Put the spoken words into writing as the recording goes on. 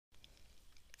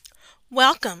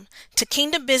Welcome to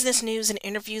Kingdom Business News and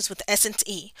Interviews with Essence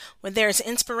E, where there is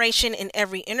inspiration in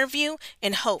every interview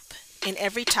and hope in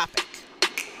every topic.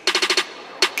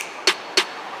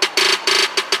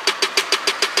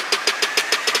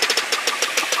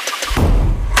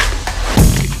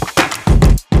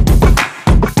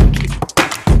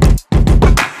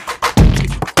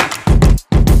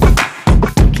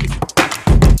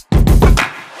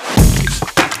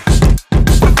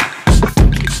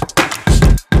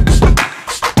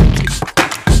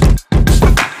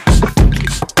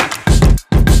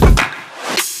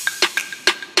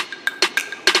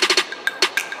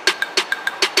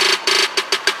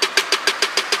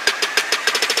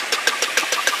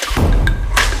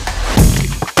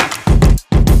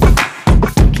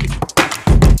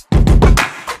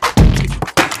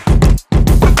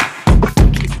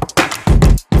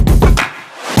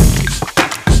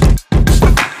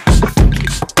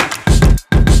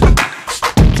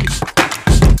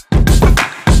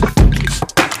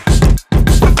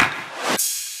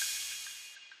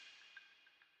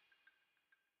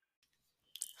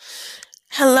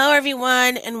 Hello,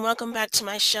 everyone, and welcome back to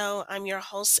my show. I'm your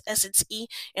host, Essence E,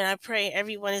 and I pray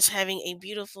everyone is having a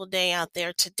beautiful day out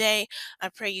there today. I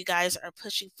pray you guys are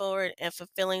pushing forward and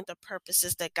fulfilling the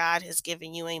purposes that God has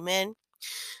given you. Amen.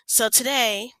 So,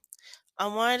 today, I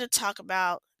wanted to talk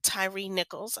about Tyre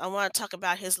Nichols. I want to talk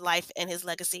about his life and his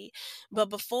legacy. But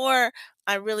before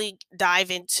I really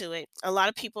dive into it, a lot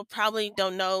of people probably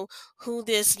don't know who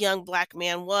this young black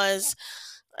man was.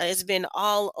 It's been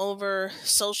all over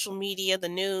social media, the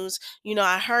news.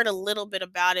 I heard a little bit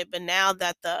about it, but now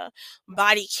that the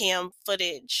body cam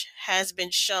footage has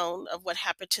been shown of what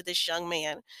happened to this young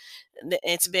man,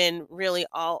 it's been really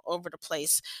all over the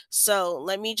place. So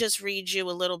let me just read you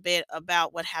a little bit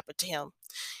about what happened to him.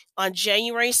 On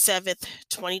January 7th,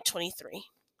 2023,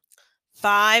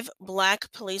 five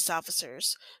black police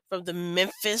officers from the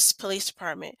Memphis Police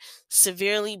Department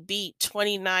severely beat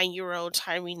 29-year-old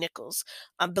Tyre Nichols,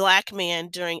 a black man,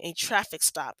 during a traffic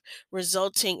stop,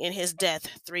 resulting in his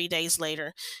death 3 days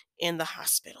later in the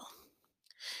hospital.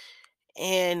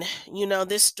 And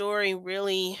this story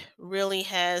really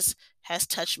has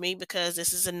touched me because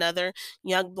this is another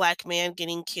young black man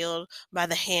getting killed by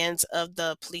the hands of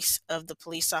the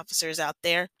police officers out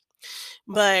there.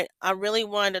 But I really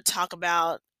wanted to talk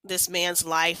about this man's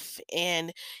life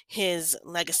and his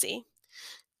legacy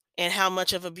and how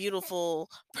much of a beautiful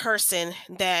person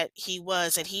that he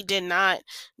was. And he did not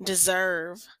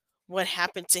deserve what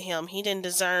happened to him. He didn't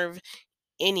deserve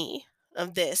any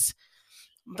of this.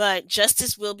 But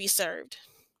justice will be served.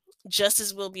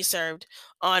 Justice will be served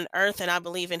on earth, and I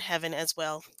believe in heaven as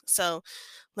well. So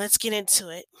let's get into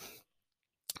it.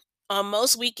 On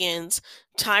most weekends,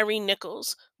 Tyre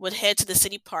Nichols would head to the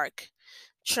city park,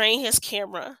 train his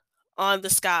camera on the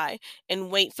sky, and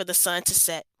wait for the sun to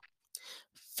set.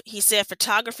 He said,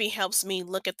 "Photography helps me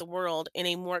look at the world in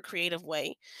a more creative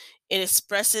way. It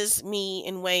expresses me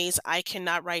in ways I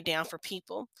cannot write down for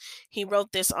people." He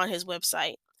wrote this on his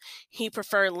website. He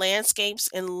preferred landscapes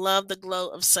and loved the glow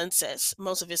of sunsets,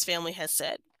 most of his family has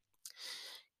said.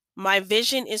 "My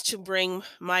vision is to bring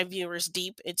my viewers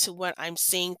deep into what I'm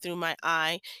seeing through my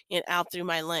eye and out through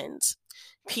my lens.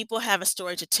 People have a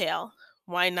story to tell.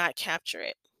 Why not capture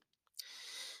it?"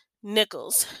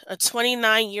 Nichols, a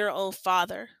 29-year-old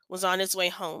father, was on his way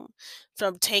home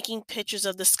from taking pictures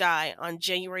of the sky on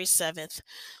January 7th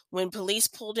when police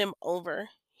pulled him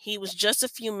over. He was just a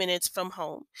few minutes from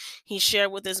home, he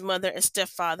shared with his mother and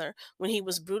stepfather, when he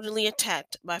was brutally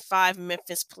attacked by five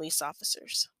Memphis police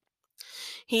officers.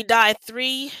 He died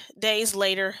 3 days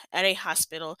later at a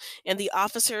hospital, and the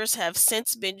officers have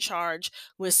since been charged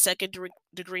with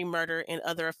second-degree murder and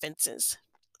other offenses.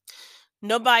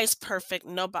 "Nobody's perfect,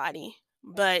 nobody,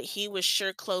 but he was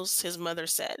sure close," his mother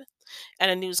said at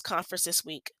a news conference this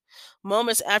week.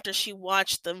 Moments after she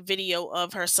watched the video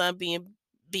of her son being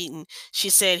beaten, she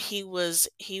said he was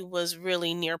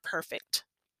really near perfect.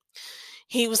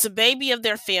 He was the baby of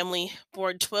their family,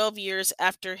 born 12 years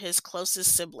after his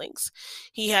closest siblings.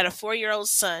 He had a 4-year-old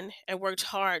son and worked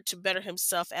hard to better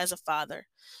himself as a father.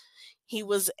 He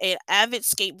was an avid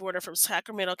skateboarder from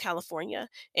Sacramento, California,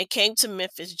 and came to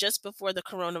Memphis just before the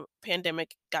corona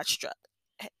pandemic got struck.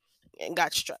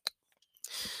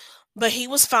 But he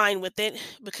was fine with it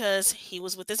because he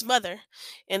was with his mother,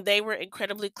 and they were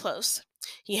incredibly close.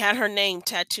 He had her name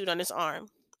tattooed on his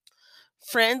arm.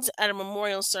 Friends at a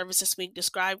memorial service this week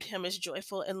described him as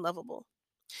joyful and lovable.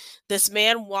 "This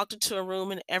man walked into a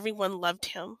room and everyone loved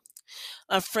him."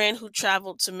 A friend who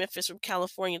traveled to Memphis from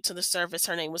California to the service,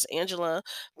 her name was Angela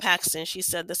Paxton, she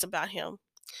said this about him.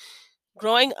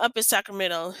 Growing up in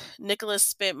Sacramento, Nicholas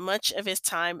spent much of his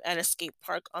time at a skate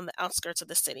park on the outskirts of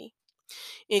the city.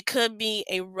 It could be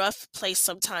a rough place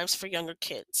sometimes for younger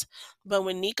kids, but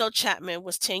when Nico Chapman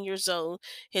was 10 years old,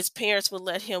 his parents would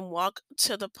let him walk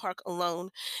to the park alone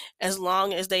as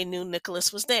long as they knew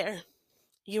Nicholas was there.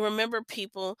 You remember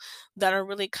people that are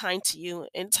really kind to you,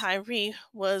 and Tyree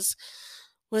was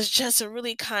just a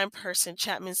really kind person,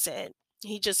 Chapman said.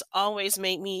 He just always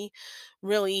made me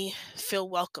really feel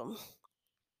welcome.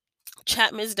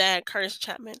 Chapman's dad, Curtis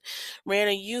Chapman, ran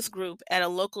a youth group at a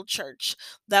local church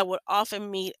that would often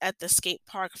meet at the skate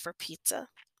park for pizza.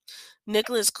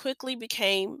 Nicholas quickly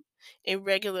became a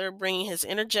regular, bringing his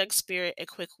energetic spirit and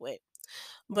quick wit.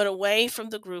 But away from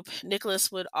the group,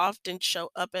 Nicholas would often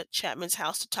show up at Chapman's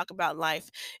house to talk about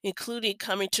life, including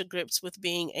coming to grips with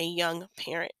being a young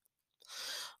parent.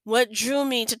 What drew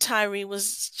me to Tyree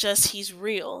was just he's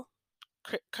real,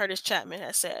 Curtis Chapman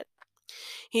has said.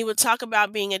 He would talk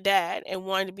about being a dad and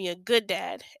wanting to be a good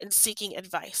dad and seeking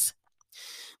advice.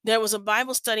 There was a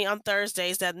Bible study on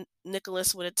Thursdays that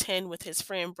Nicholas would attend with his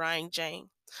friend Brian Jane.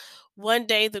 One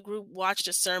day, the group watched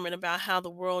a sermon about how the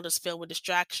world is filled with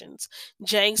distractions.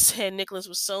 Jane said Nicholas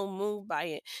was so moved by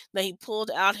it that he pulled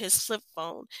out his flip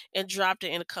phone and dropped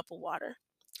it in a cup of water.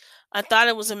 I thought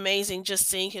it was amazing just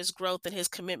seeing his growth and his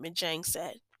commitment, Jane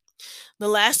said. The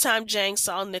last time Jang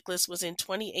saw Nicholas was in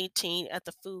 2018 at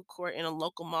the food court in a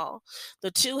local mall.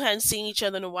 The two hadn't seen each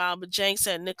other in a while, but Jang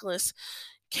said Nicholas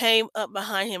came up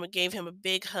behind him and gave him a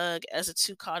big hug as the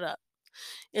two caught up.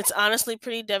 It's honestly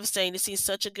pretty devastating to see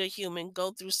such a good human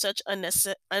go through such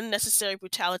unnecessary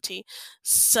brutality,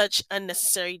 such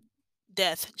unnecessary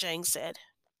death, Jang said.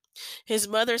 His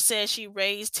mother said she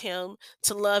raised him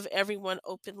to love everyone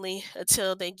openly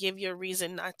until they give you a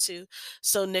reason not to,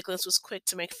 so Nicholas was quick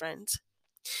to make friends.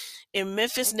 In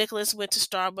Memphis, Nicholas went to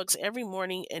Starbucks every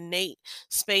morning, and Nate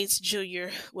Spades Jr.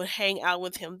 would hang out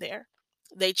with him there.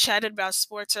 They chatted about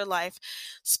sports or life.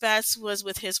 Spats was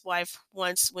with his wife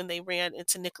once when they ran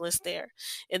into Nicholas there,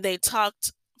 and they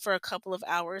talked for a couple of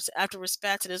hours. Afterwards,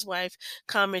 Spats and his wife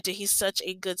commented he's such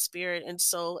a good spirit and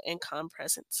soul and calm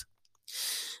presence.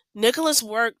 Nicholas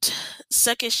worked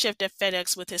second shift at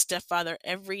FedEx with his stepfather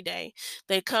every day.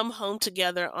 They'd come home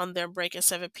together on their break at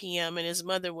 7 p.m., and his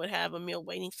mother would have a meal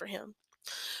waiting for him.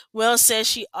 Wells says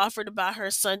she offered to buy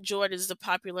her son Jordan's the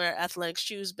popular athletic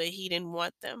shoes, but he didn't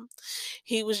want them.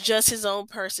 He was just his own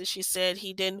person, she said.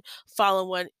 He didn't follow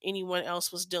what anyone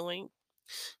else was doing.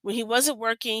 When he wasn't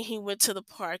working, he went to the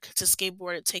park to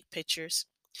skateboard and take pictures.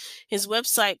 His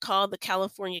website, called The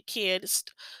California Kid,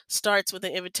 starts with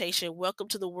an invitation: Welcome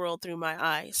to the world through my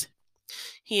eyes.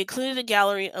 He included a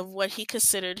gallery of what he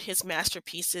considered his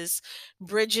masterpieces: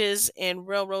 bridges and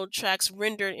railroad tracks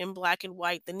rendered in black and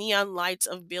white, the neon lights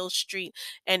of Beale Street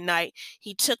at night.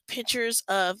 He took pictures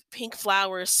of pink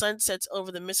flowers, sunsets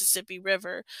over the Mississippi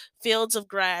River, fields of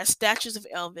grass, statues of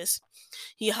Elvis.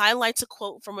 He highlights a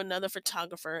quote from another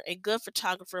photographer: A good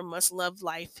photographer must love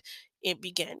life. It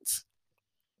begins.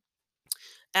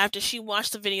 After she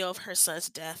watched the video of her son's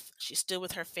death, she stood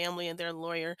with her family and their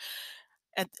lawyer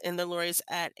and the lawyers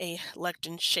at a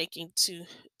lectern, shaking to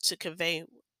convey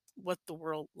what the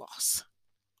world lost.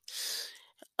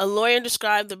 A lawyer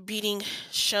described the beating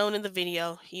shown in the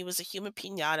video. He was a human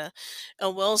pinata,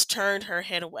 and Wells turned her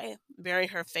head away, burying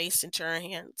her face into her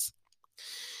hands.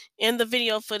 In the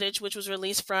video footage, which was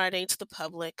released Friday to the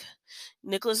public,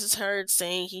 Nicholas is heard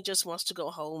saying he just wants to go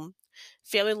home.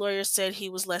 Family lawyers said he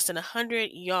was less than 100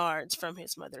 yards from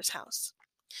his mother's house.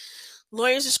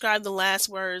 Lawyers described the last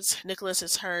words Nicholas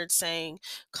is heard saying,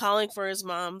 calling for his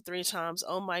mom 3 times.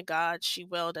 Oh my God, she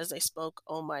wailed as they spoke.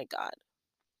 Oh my God.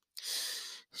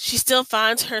 She still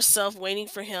finds herself waiting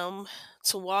for him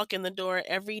to walk in the door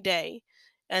every day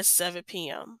at 7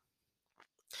 p.m.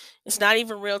 It's not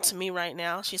even real to me right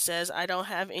now, she says. I don't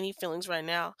have any feelings right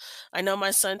now. I know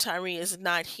my son Tyree is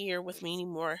not here with me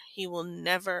anymore. He will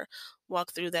never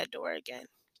walk through that door again.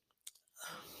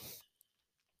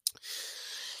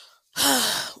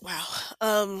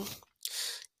 Wow.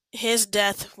 His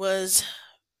death was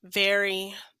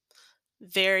very,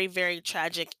 very, very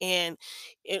tragic, and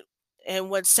it and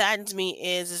what saddens me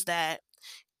is that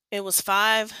it was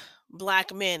 5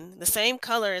 black men, the same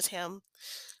color as him.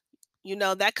 You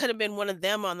know, that could have been one of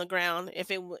them on the ground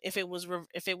if it was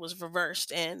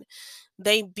reversed, and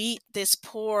they beat this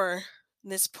poor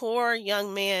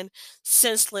young man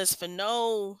senseless for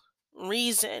no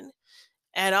reason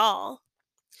at all.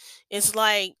 It's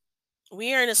like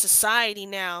we are in a society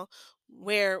now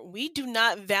where we do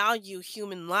not value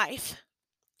human life.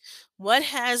 What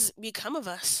has become of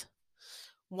us?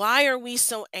 Why are we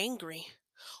so angry?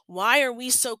 Why are we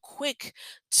so quick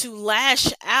to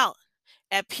lash out?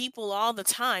 at people all the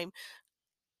time.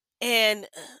 And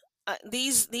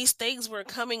these things were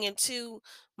coming into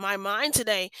my mind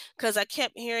today because I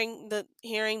kept hearing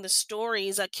the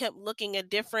stories. I kept looking at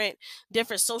different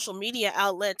social media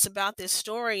outlets about this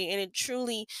story, and it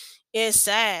truly is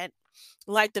sad.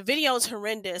 Like, the video is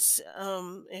horrendous.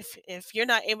 If you're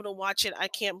not able to watch it, I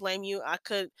can't blame you. I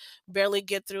could barely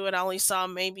get through it. I only saw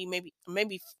maybe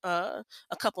a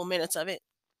couple minutes of it,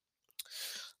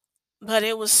 but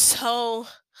it was so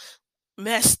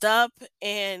messed up,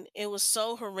 and it was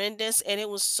so horrendous, and it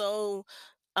was so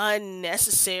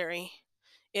unnecessary.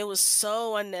 It was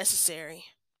so unnecessary.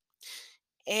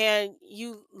 And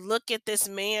you look at this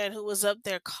man who was up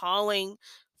there calling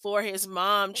for his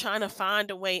mom, trying to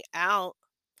find a way out.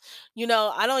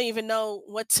 I don't even know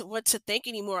what to think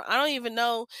anymore. I don't even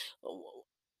know,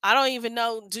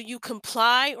 do you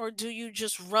comply or do you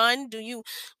just run?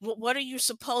 What are you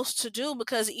supposed to do?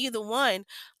 Because either one,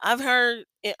 I've heard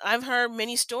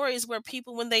many stories where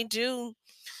people, when they do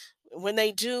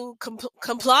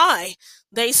comply,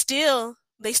 they still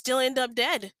end up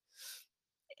dead.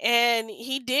 And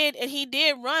he did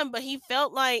run, but he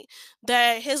felt like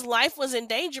that his life was in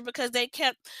danger because they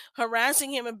kept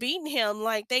harassing him and beating him.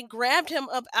 Like, they grabbed him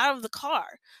up out of the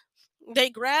car.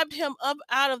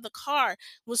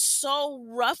 Was so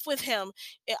rough with him.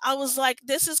 I was like,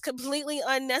 this is completely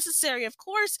unnecessary. Of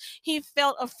course he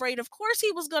felt afraid. Of course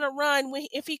he was going to run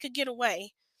if he could get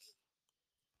away.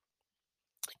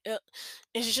 Uh,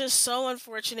 It's just so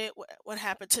unfortunate what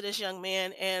happened to this young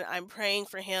man, and I'm praying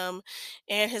for him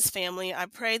and his family. I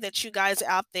pray that you guys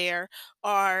out there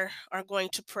are going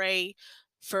to pray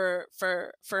for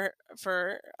for for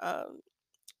for um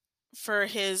for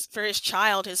his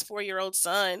child, his 4-year-old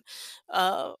son,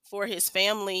 for his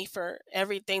family, for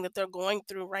everything that they're going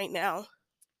through right now.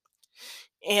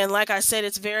 And like I said,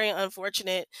 it's very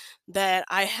unfortunate that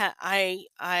I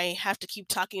have to keep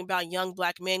talking about young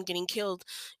black men getting killed,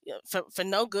 for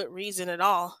no good reason at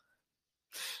all.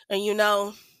 And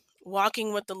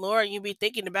walking with the Lord, you be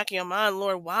thinking in the back of your mind,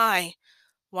 Lord, why?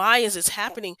 Why is this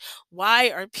happening? Why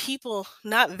are people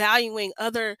not valuing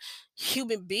other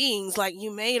human beings? Like, you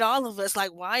made all of us.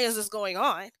 Like, why is this going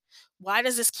on? Why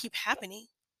does this keep happening?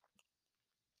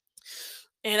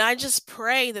 And I just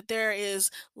pray that there is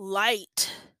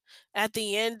light at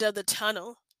the end of the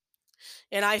tunnel.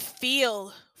 And I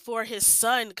feel for his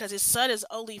son, because his son is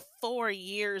only 4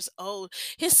 years old.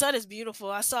 His son is beautiful.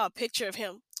 I saw a picture of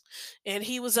him, and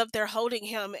he was up there holding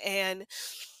him, and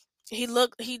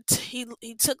looked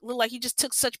like he just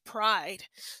took such pride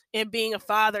in being a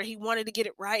father. He wanted to get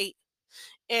it right.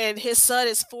 And his son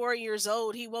is 4 years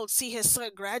old. He won't see his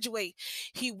son graduate.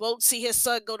 He won't see his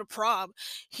son go to prom.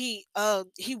 He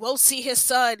won't see his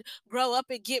son grow up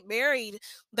and get married.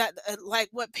 That like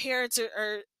what parents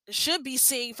are should be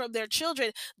seeing from their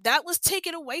children. That was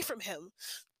taken away from him.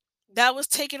 That was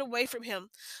taken away from him.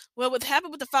 Well, what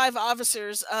happened with the 5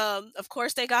 officers? Of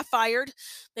course, they got fired.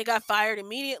 They got fired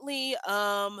immediately.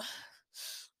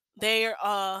 They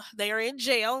are in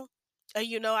jail.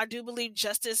 I do believe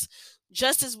justice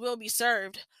will be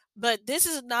served. But this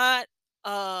is not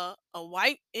a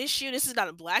white issue. This is not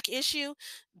a black issue.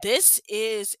 This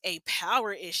is a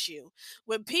power issue.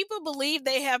 When people believe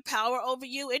they have power over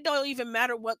you, it don't even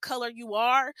matter what color you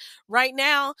are. Right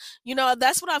now,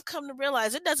 that's what I've come to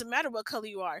realize. It doesn't matter what color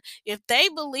you are. If they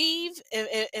believe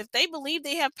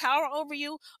they have power over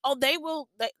you, oh, they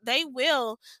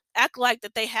will act like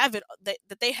that they have it,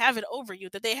 that they have it over you,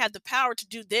 that they have the power to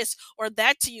do this or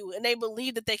that to you, and they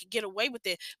believe that they can get away with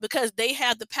it because they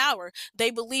have the power. They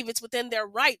believe it's within their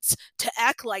rights to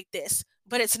act like this,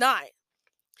 but it's not.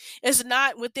 It's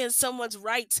not within someone's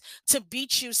rights to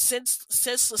beat you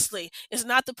senselessly. It's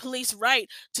not the police right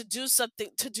to do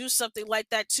something like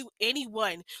that to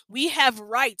anyone. We have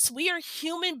rights. We are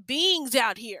human beings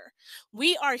out here.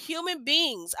 We are human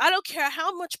beings. I don't care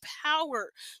how much power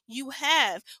you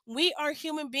have. We are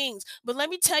human beings. But let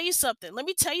me tell you something. Let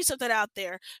me tell you something out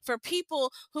there. For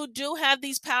people who do have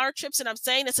these power trips, and I'm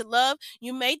saying this in love,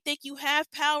 you may think you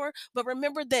have power, but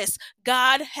remember this: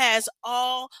 God has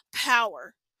all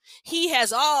power. He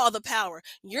has all the power.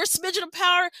 Your smidgen of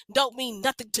power don't mean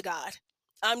nothing to God.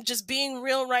 I'm just being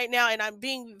real right now, and I'm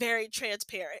being very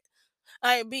transparent.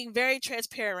 I am being very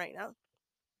transparent right now.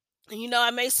 And I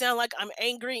may sound like I'm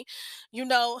angry. You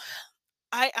know,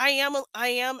 I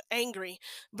am angry,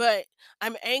 but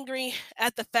I'm angry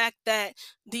at the fact that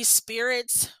these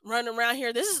spirits run around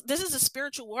here. This is a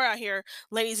spiritual war out here,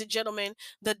 ladies and gentlemen.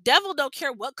 The devil don't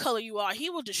care what color you are. He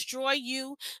will destroy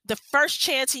you the first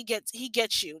chance he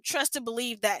gets you. Trust and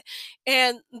believe that.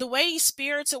 And the way these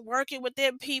spirits are working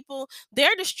within people,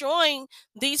 they're destroying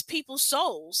these people's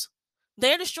souls.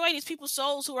 They're destroying these people's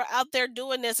souls who are out there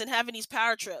doing this and having these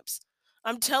power trips.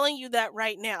 I'm telling you that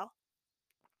right now.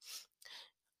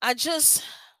 I just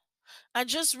I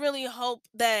just really hope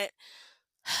that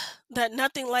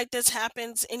nothing like this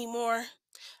happens anymore.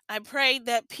 I pray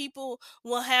that people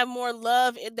will have more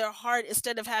love in their heart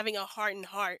instead of having a hardened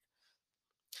heart.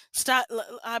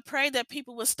 I pray that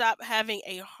people will stop having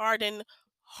a hardened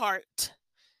heart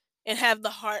and have the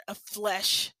heart of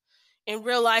flesh and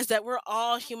realize that we're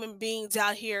all human beings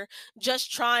out here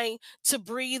just trying to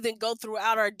breathe and go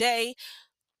throughout our day,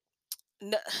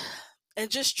 n- and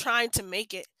just trying to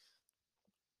make it.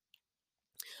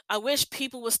 I wish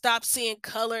people would stop seeing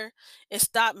color and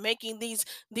stop making these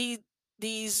these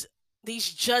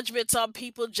these judgments on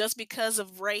people just because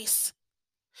of race.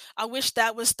 I wish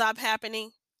that would stop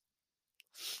happening.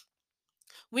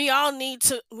 We all need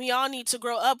to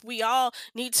grow up. We all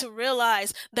need to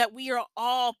realize that we are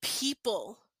all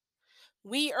people.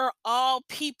 We are all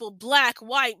people, black,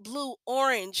 white, blue,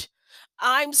 orange.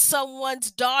 I'm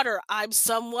someone's daughter. I'm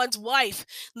someone's wife.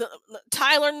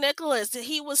 Tyler Nichols,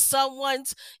 he was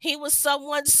someone's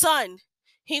son.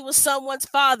 He was someone's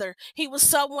father. He was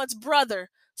someone's brother.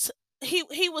 He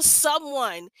was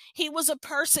someone. He was a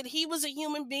person. He was a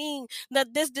human being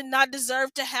that this did not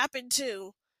deserve to happen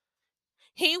to.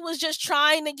 He was just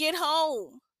trying to get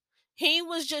home. He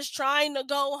was just trying to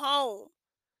go home.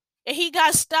 And he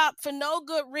got stopped for no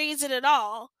good reason at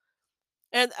all.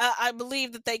 And I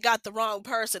believe that they got the wrong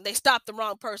person. They stopped the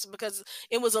wrong person because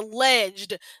it was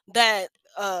alleged that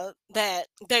that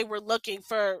they were looking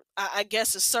for, I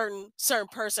guess, a certain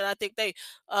person. I think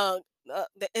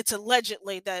it's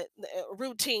allegedly that a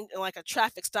routine, like a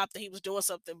traffic stop, that he was doing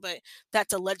something, but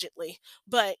that's allegedly.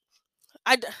 But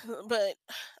I d- but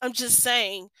I'm just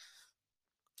saying,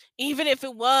 even if he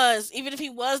was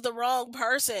the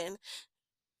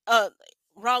uh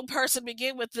wrong person to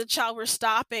begin with, the child we're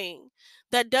stopping,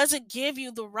 that doesn't give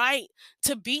you the right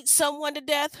to beat someone to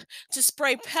death, to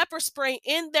spray pepper spray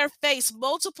in their face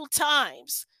multiple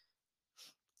times.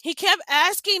 He kept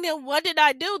asking them, what did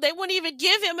I do? They wouldn't even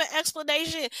give him an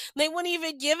explanation. They wouldn't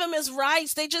even give him his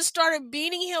rights. They just started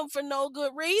beating him for no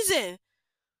good reason.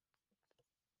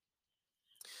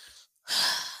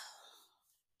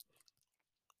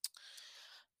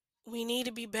 We need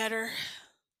to be better.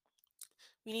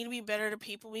 We need to be better to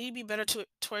people. We need to be better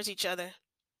towards each other.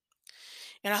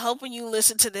 And I hope when you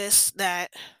listen to this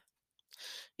that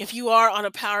if you are on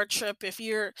a power trip, if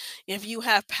you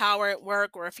have power at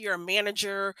work, or if you're a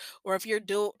manager, or if you're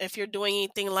doing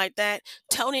anything like that,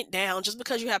 tone it down. Just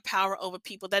because you have power over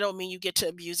people, that don't mean you get to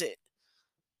abuse it.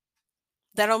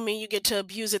 That don't mean you get to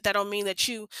abuse it. That don't mean that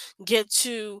you get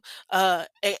to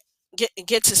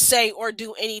get to say or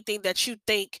do anything that you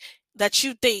think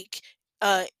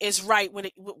is right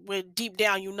when deep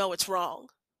down you know it's wrong.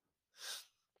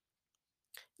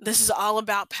 This is all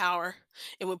about power.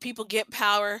 And when people get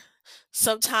power,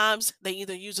 sometimes they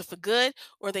either use it for good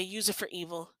or they use it for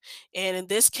evil. And in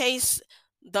this case,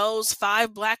 those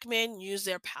five black men use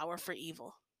their power for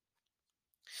evil.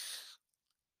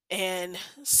 And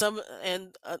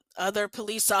other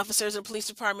police officers and police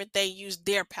department, they use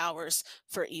their powers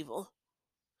for evil.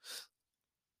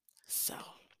 So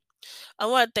I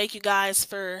want to thank you guys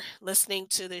for listening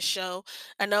to this show.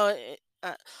 I know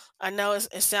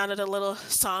it sounded a little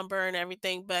somber and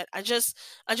everything, but I just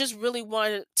really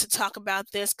wanted to talk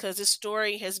about this because this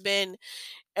story has been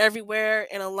everywhere,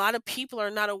 and a lot of people are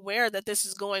not aware that this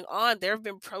is going on. There have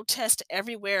been protests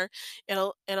everywhere, and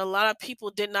a lot of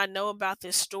people did not know about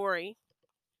this story.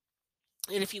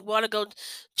 And if you want to go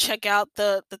check out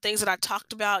the things that I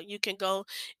talked about, you can go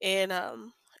and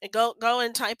go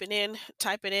and type it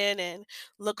in and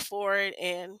look for it,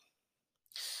 and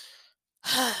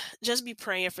just be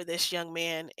praying for this young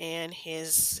man and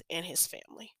his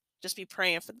family. Just be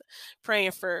praying for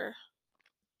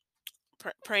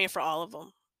praying for all of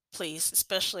them, please,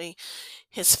 especially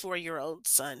his 4-year-old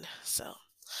son. So,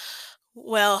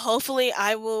 well, hopefully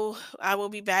I will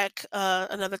be back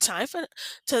another time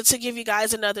to give you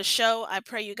guys another show. I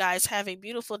pray you guys have a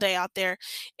beautiful day out there.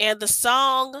 And the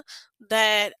song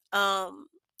that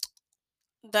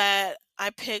that I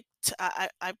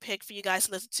picked for you guys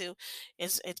to listen to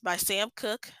is it's by Sam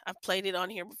Cooke. I've played it on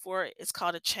here before. It's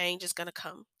called "A Change Is Gonna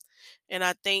Come," and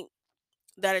I think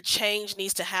that a change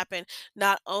needs to happen,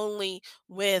 not only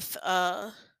with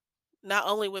not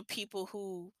only with people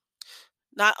who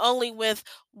not only with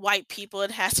white people.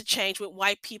 It has to change with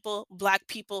white people, black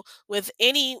people, with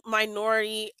any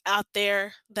minority out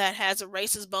there that has a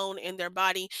racist bone in their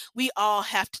body. We all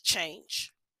have to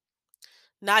change,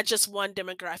 not just one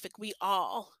demographic. We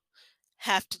all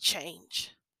have to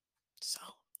change. So,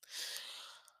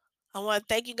 I want to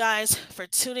thank you guys for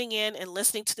tuning in and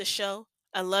listening to the show.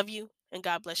 I love you, and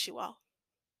God bless you all.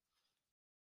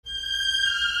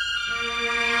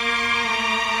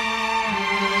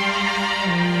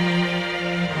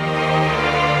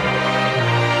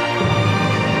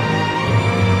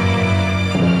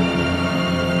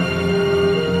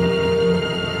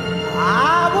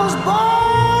 I was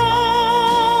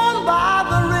born by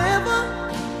the river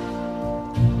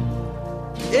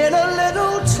in a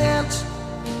little tent.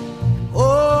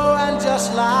 Oh, and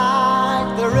just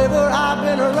like the river, I've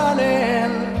been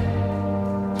running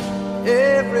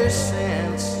ever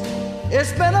since.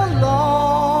 It's been a long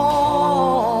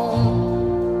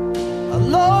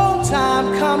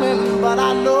time coming, but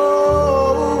I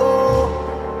know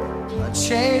a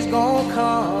change gonna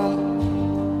come.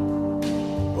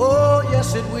 Oh,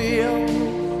 yes, it will.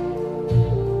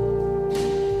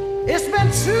 It's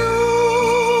been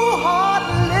too hard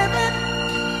living,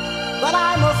 but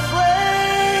I'm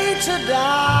afraid to die.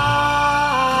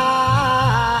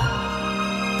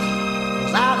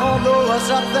 'Cause I don't know what's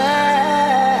up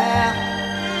there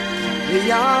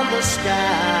beyond the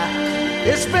sky.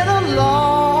 It's been a long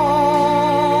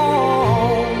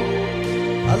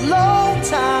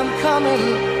time coming,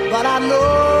 but I know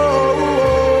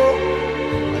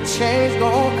change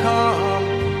gonna come.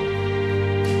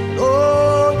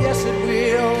 Oh, yes it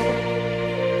will.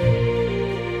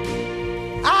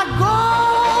 I go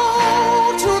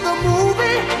to the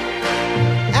movie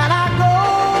and I go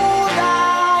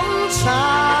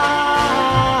downtown.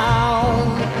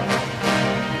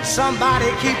 Somebody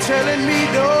keep telling me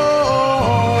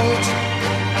don't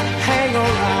hang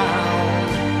around.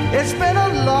 It's been a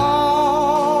long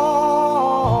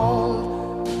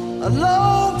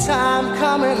time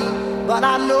coming, but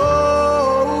I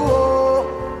know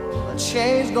a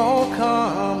change gonna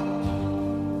come.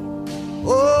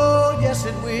 Oh, yes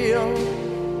it will.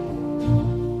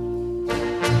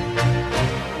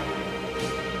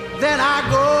 Then I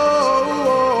go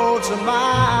to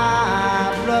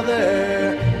my brother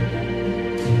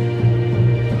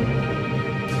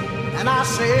and I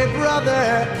say, brother,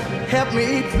 help me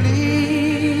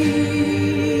please.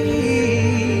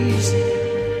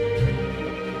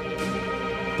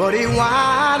 But he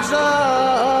winds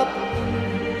up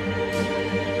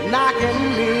knocking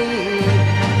me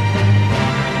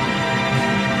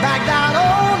back down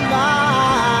on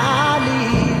my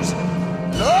knees.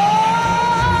 Lord,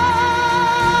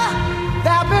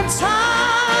 there've been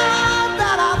times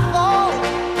that I thought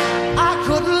I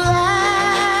could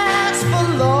last for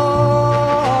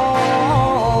long,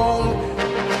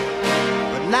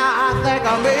 but now I think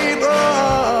I'm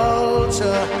able to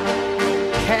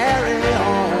carry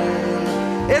on.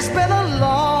 It's been a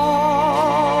long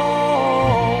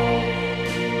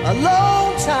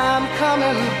time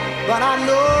coming, but I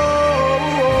know